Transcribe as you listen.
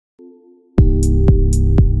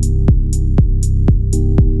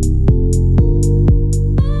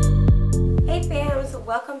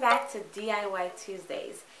DIY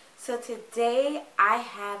Tuesdays. So today I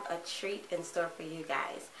have a treat in store for you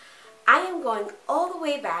guys. I am going all the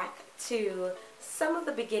way back to some of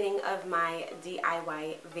the beginning of my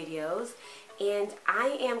DIY videos, and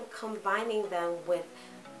I am combining them with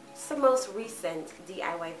some most recent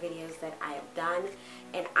DIY videos that I have done,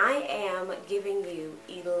 and I am giving you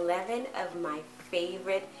 11 of my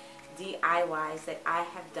favorite DIYs that I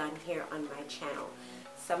have done here on my channel.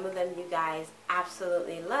 Some of them you guys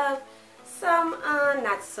absolutely love, some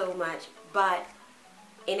not so much, but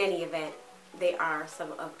in any event, they are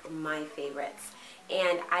some of my favorites.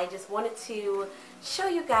 And I just wanted to show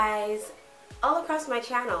you guys all across my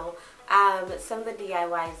channel some of the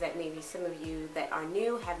DIYs that maybe some of you that are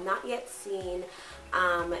new have not yet seen,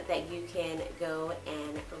 that you can go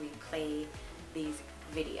and replay these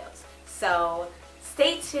videos. So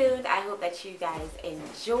stay tuned. I hope that you guys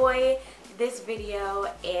enjoy this video,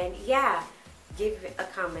 and yeah, give a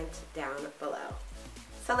comment down below.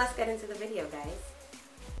 So let's get into the video, guys.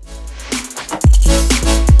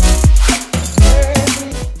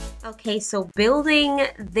 Okay, so building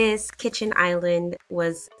this kitchen island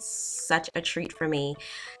was such a treat for me.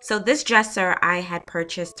 So this dresser I had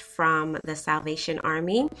purchased from the Salvation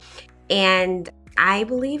Army, and I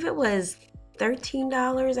believe it was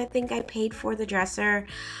 $13 I think I paid for the dresser,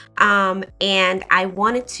 and I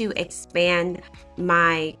wanted to expand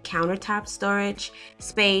my countertop storage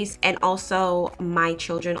space, and also my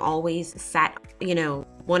children always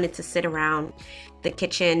wanted to sit around the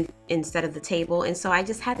kitchen instead of the table, and so I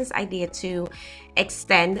just had this idea to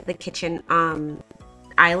extend the kitchen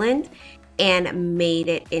island and made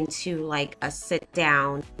it into like a sit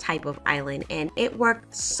down type of island, and it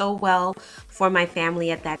worked so well for my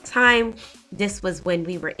family at that time. This was when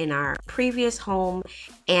we were in our previous home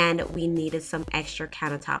and we needed some extra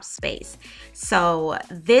countertop space. So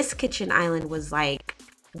this kitchen island was like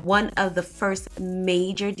one of the first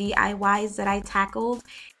major DIYs that I tackled,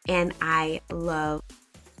 and I love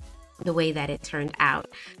the way that it turned out.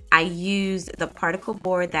 I used the particle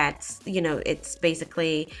board that's, it's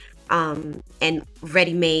basically and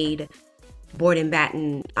ready-made board and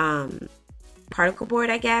batten particle board,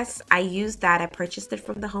 I guess. I used that. I purchased it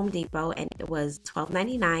from the Home Depot, and it was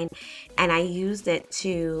 $12.99, and I used it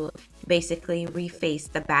to basically reface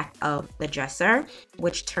the back of the dresser,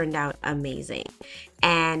 which turned out amazing.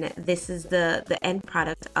 And this is the end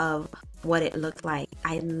product of what it looked like.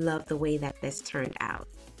 I love the way that this turned out.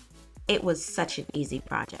 It was such an easy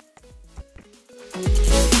project.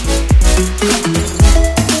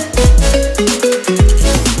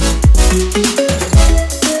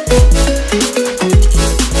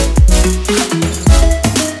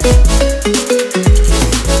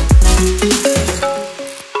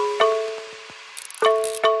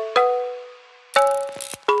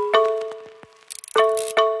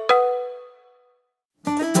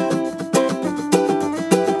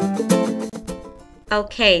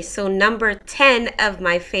 Okay, so number 10 of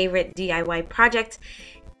my favorite DIY project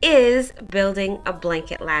is building a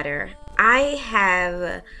blanket ladder. I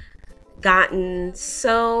have gotten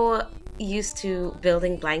so used to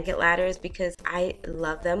building blanket ladders because I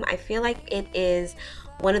love them. I feel like it is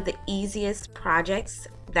one of the easiest projects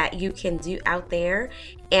that you can do out there,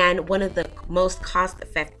 and one of the most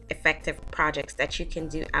cost-effective projects that you can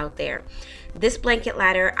do out there. This blanket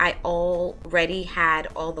ladder, I already had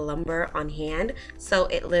all the lumber on hand, so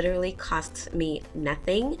it literally cost me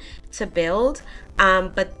nothing to build.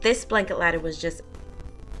 But this blanket ladder was just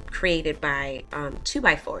created by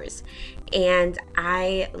 2x4s, and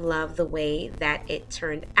I love the way that it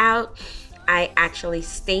turned out. I actually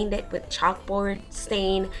stained it with chalkboard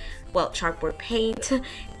paint,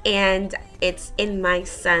 and it's in my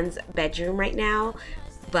son's bedroom right now,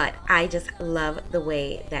 but I just love the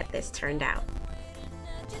way that this turned out.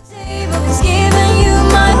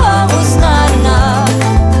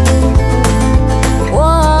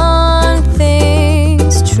 One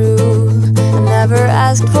thing's true, I never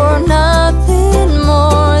asked for nothing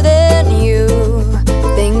more than you.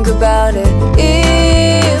 Think about it,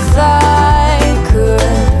 if I could,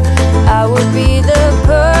 I would be the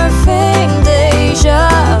perfect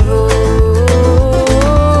deja vu.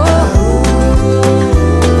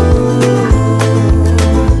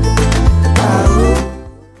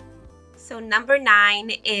 So number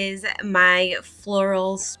 9 is my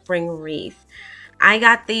floral spring wreath. I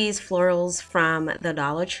got these florals from the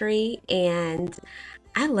Dollar Tree, and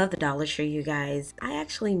I love the Dollar Tree, you guys. I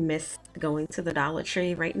actually miss going to the Dollar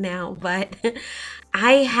Tree right now, but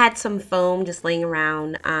I had some foam just laying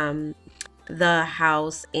around the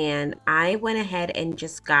house, and I went ahead and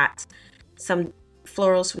just got some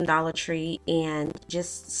florals from Dollar Tree and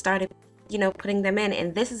just started you know, putting them in.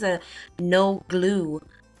 And this is a no glue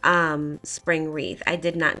spring wreath. I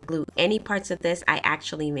did not glue any parts of this. I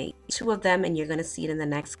actually made 2 of them, and you're gonna see it in the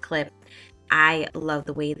next clip. I love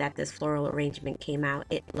the way that this floral arrangement came out.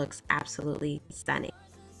 It looks absolutely stunning.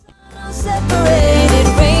 Separated,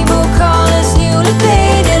 rainbow colors, newly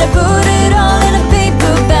painted. I put it all in a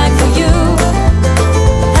paper bag for you.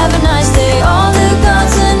 Have a nice day. All the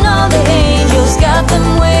gods and all the angels got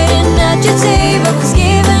them waiting at your table. 'Cause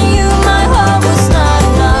giving you my heart was not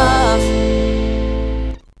enough.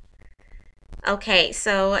 Okay,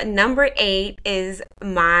 so number 8 is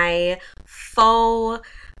my faux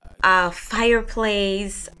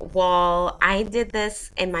fireplace wall. I did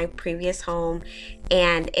this in my previous home,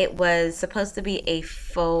 and it was supposed to be a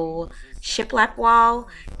faux shiplap wall,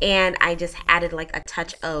 and I just added like a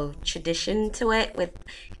touch of tradition to it with,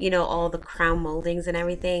 you know, all the crown moldings and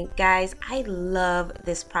everything. Guys, I love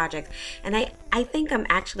this project, and I think I'm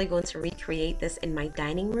actually going to recreate this in my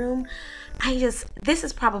dining room. This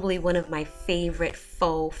is probably one of my favorite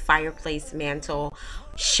faux fireplace mantle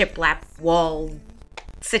shiplap wall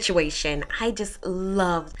situation. I just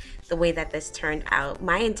loved the way that this turned out.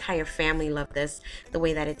 My entire family loved this, the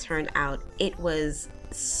way that it turned out. It was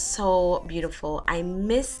so beautiful. I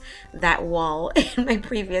miss that wall in my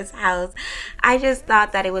previous house. I just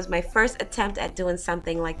thought that it was my first attempt at doing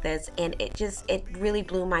something like this, and it really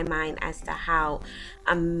blew my mind as to how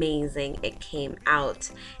amazing it came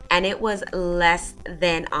out. And it was less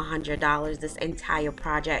than $100, this entire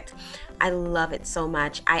project. I love it so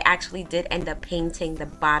much. I actually did end up painting the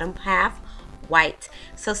bottom half white,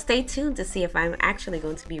 so stay tuned to see if I'm actually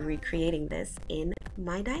going to be recreating this in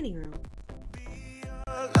my dining room.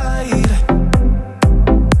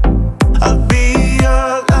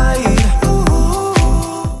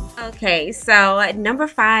 Okay, so number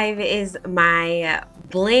 5 is my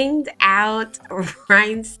blinged out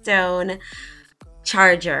rhinestone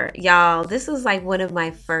charger. Y'all, this was like one of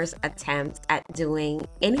my first attempts at doing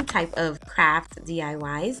any type of craft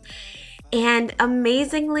DIYs, and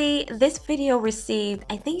amazingly this video received,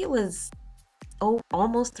 I think it was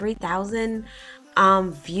almost 3,000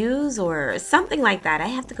 views or something like that. I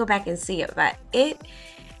have to go back and see it, but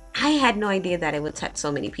I had no idea that it would touch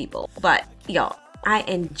so many people. But y'all, I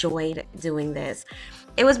enjoyed doing this.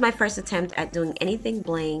 It was my first attempt at doing anything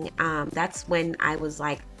bling. That's when I was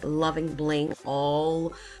like loving bling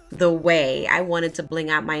all the way. I wanted to bling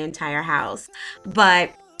out my entire house,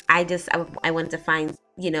 but I wanted to find,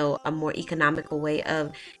 you know, a more economical way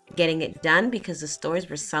of getting it done, because the stores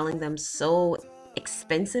were selling them so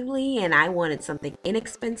expensively, and I wanted something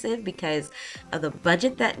inexpensive because of the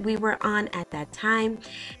budget that we were on at that time.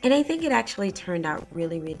 And I think it actually turned out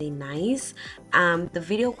really, really nice. The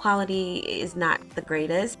video quality is not the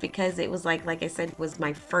greatest because it was like I said, was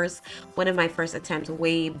one of my first attempts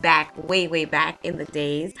way back in the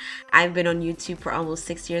days. I've been on YouTube for almost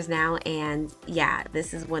 6 years now, and yeah,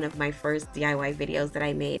 this is one of my first DIY videos that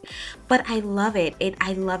I made. But I love it.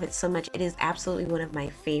 I love it so much. It is absolutely one of my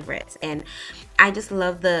favorites, and I just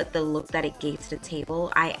love the look that it gave to the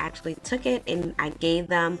table. I actually took it and I gave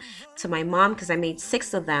them to my mom because I made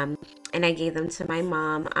 6 of them, and I gave them to my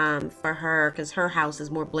mom for her because her house is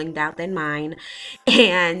more blinged out than mine.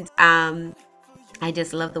 And I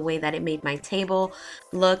just love the way that it made my table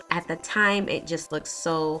look. At the time, it just looked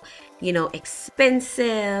so, you know,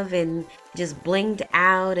 expensive and just blinged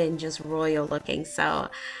out and just royal looking. So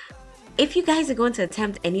if you guys are going to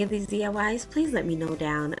attempt any of these DIYs, please let me know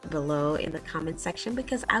down below in the comment section,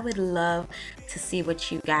 because I would love to see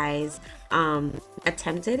what you guys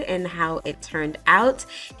attempted and how it turned out.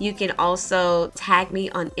 You can also tag me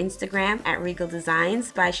on Instagram at Regal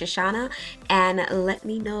Designs by Shoshana and let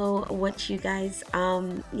me know what you guys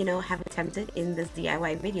you know, have attempted in this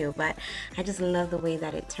DIY video. But I just love the way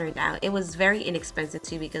that it turned out. It was very inexpensive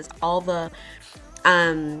too, because all the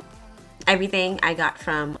everything I got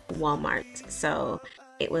from Walmart, so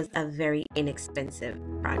it was a very inexpensive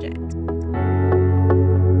project.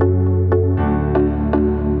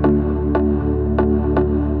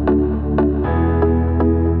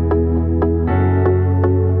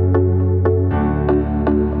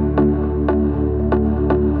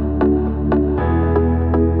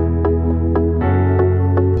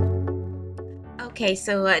 Okay,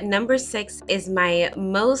 so number 6 is my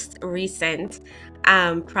most recent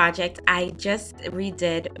project. I just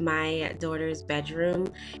redid my daughter's bedroom,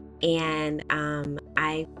 and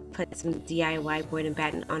I put some DIY board and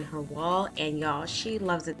batten on her wall, and y'all, she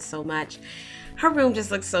loves it so much. Her room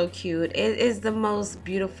just looks so cute. It is the most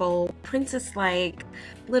beautiful princess-like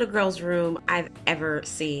little girl's room I've ever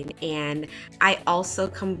seen. And I also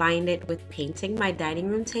combined it with painting my dining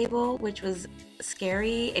room table, which was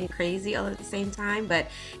scary and crazy all at the same time, but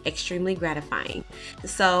extremely gratifying.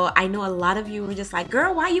 So I know a lot of you were just like,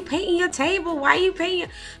 girl, why are you painting your table? Why are you painting?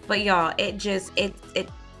 But y'all,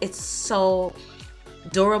 it's so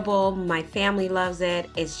durable. My family loves it.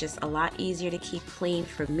 It's just a lot easier to keep clean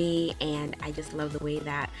for me, and I just love the way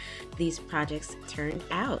that these projects turned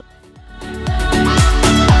out.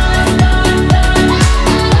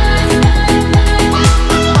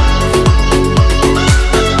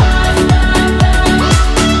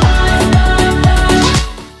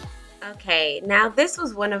 Okay, now this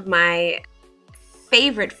was one of my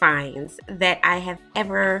favorite finds that I have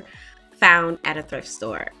ever found at a thrift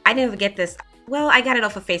store. I didn't even get this. Well, I got it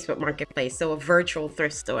off of Facebook Marketplace, so a virtual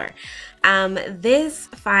thrift store. This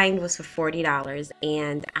find was for $40,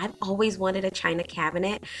 and I've always wanted a china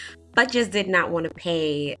cabinet, but just did not want to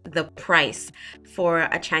pay the price for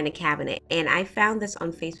a china cabinet. And I found this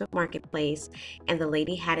on Facebook Marketplace, and the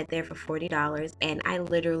lady had it there for $40, and I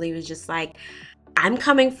literally was just like, I'm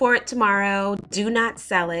coming for it tomorrow. Do not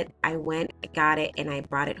sell it. I went, got it, and I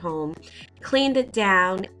brought it home, cleaned it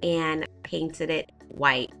down, and painted it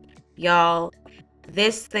white. Y'all,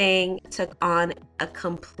 this thing took on a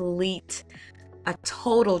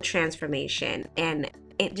total transformation, and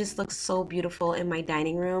it just looks so beautiful in my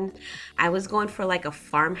dining room. I was going for like a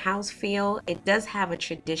farmhouse feel. It does have a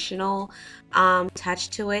traditional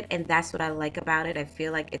touch to it, and that's what I like about it. I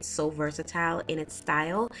feel like it's so versatile in its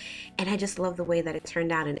style, and I just love the way that it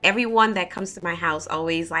turned out. And everyone that comes to my house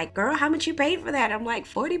always like, girl, how much you paid for that? I'm like,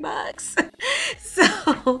 $40.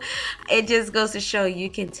 So it just goes to show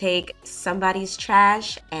you can take somebody's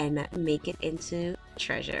trash and make it into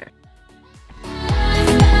treasure.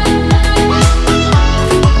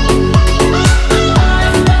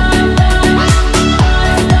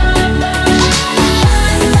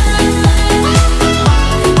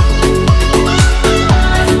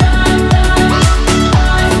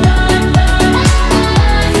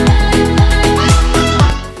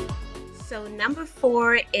 Number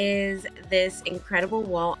 4 is this incredible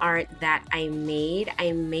wall art that I made.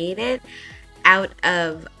 I made it out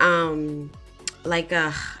of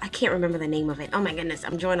I can't remember the name of it. Oh my goodness,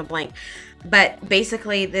 I'm drawing a blank. But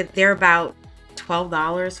basically they're about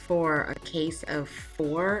 $12 for a case of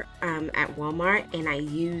 4 at Walmart, and I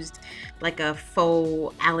used like a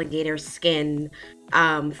faux alligator skin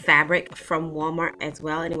fabric from Walmart as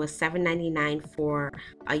well, and it was $7.99 for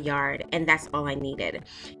a yard, and that's all I needed.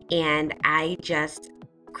 And I just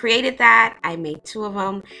created that. I made 2 of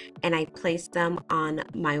them, and I placed them on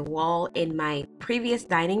my wall in my previous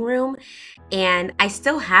dining room, and I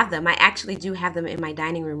still have them. I actually do have them in my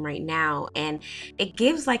dining room right now, and it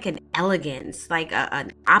gives like an elegance, like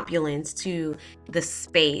an opulence to the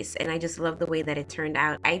space, and I just love the way that it turned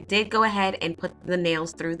out. I did go ahead and put the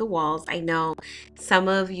nails through the walls. I know some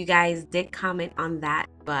of you guys did comment on that,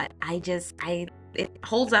 but it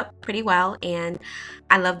holds up pretty well, and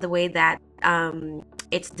I love the way that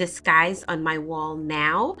it's disguised on my wall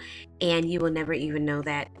now, and you will never even know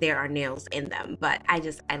that there are nails in them. But I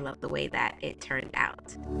love the way that it turned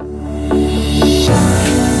out.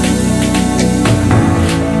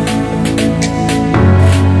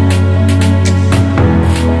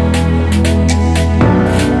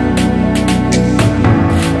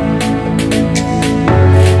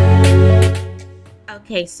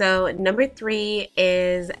 Okay, so number 3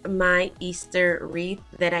 is my Easter wreath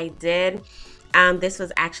that I did. This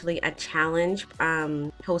was actually a challenge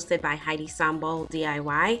hosted by Heidi Sambol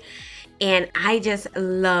DIY, and I just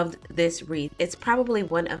loved this wreath. It's probably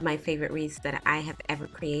one of my favorite wreaths that I have ever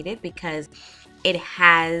created because it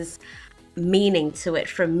has meaning to it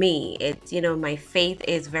for me. It's, my faith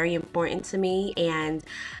is very important to me, and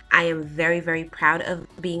I am very, very proud of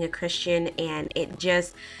being a Christian, and it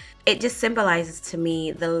just symbolizes to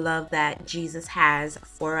me the love that Jesus has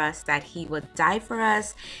for us, that he would die for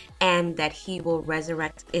us and that he will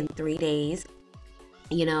resurrect in 3 days,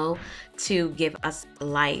 to give us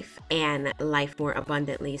life and life more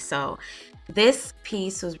abundantly. So this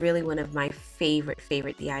piece was really one of my favorite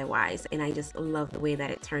DIYs, and I just love the way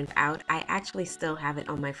that it turned out. I actually still have it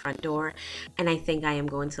on my front door, and I think I am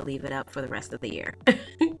going to leave it up for the rest of the year.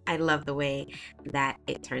 I love the way that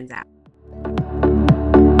it turns out.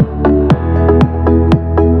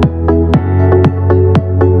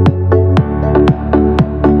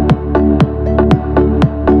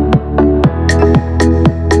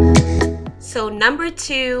 So number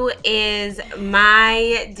 2 is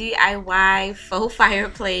my DIY faux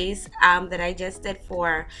fireplace that I just did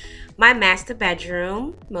for my master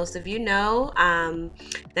bedroom. Most of you know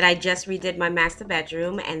that I just redid my master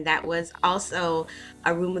bedroom, and that was also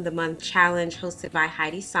a Room of the Month challenge hosted by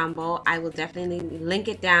Heidi Sambo. I will definitely link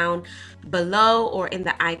it down below or in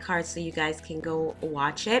the iCard so you guys can go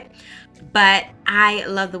watch it. But I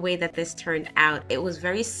love the way that this turned out. It was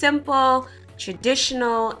very simple,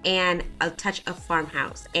 traditional, and a touch of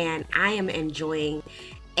farmhouse, and I am enjoying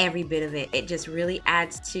every bit of it. It just really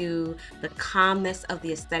adds to the calmness of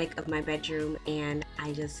the aesthetic of my bedroom, and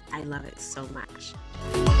I love it so much.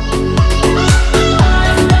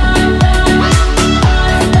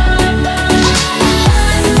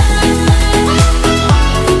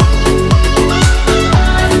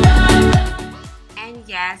 And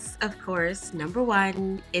yes, of course, number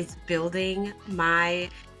 1 is building my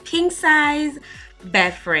king size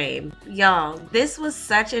bed frame. Y'all, this was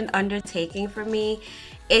such an undertaking for me.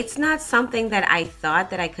 It's not something that I thought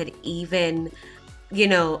that I could even,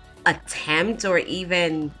 attempt or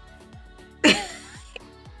even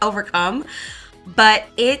overcome, but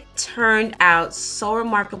it turned out so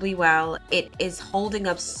remarkably well. It is holding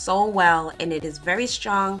up so well, and it is very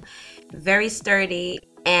strong, very sturdy,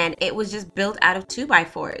 and it was just built out of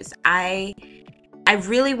 2x4s. I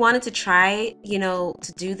really wanted to try,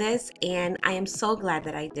 to do this, and I am so glad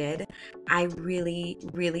that I did. I really,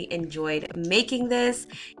 really enjoyed making this,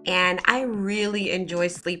 and I really enjoy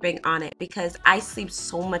sleeping on it because I sleep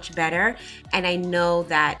so much better, and I know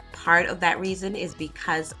that part of that reason is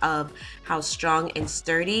because of how strong and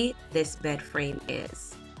sturdy this bed frame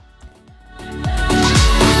is.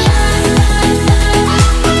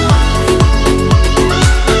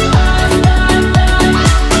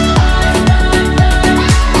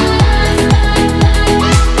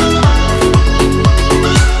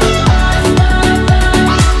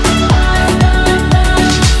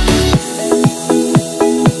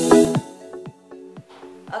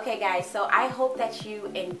 Okay guys, so I hope that you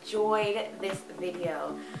enjoyed this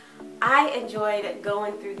video. I enjoyed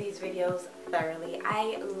going through these videos thoroughly.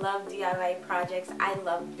 I love DIY projects. I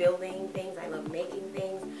love building things. I love making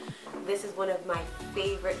things. This is one of my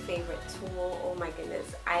favorite tool. Oh my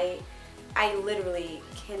goodness. I literally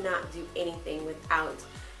cannot do anything without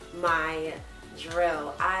my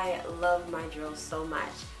drill. I love my drill so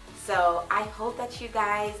much. So I hope that you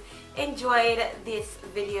guys enjoyed this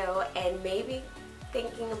video and maybe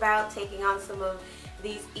thinking about taking on some of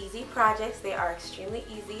these easy projects. They are extremely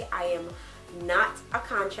easy. I am not a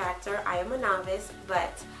contractor. I am a novice,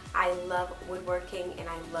 but I love woodworking and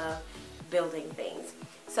I love building things.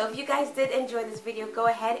 So if you guys did enjoy this video, go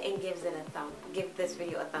ahead and give this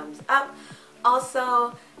video a thumbs up.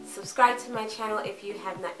 Also, subscribe to my channel if you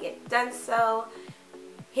have not yet done so.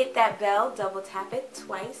 Hit that bell, double tap it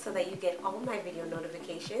twice so that you get all my video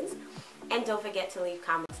notifications. And don't forget to leave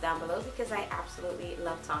comments down below because I absolutely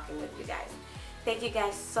love talking with you guys. Thank you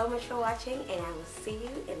guys so much for watching, and I will see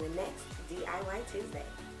you in the next DIY Tuesday.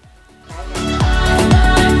 Bye guys.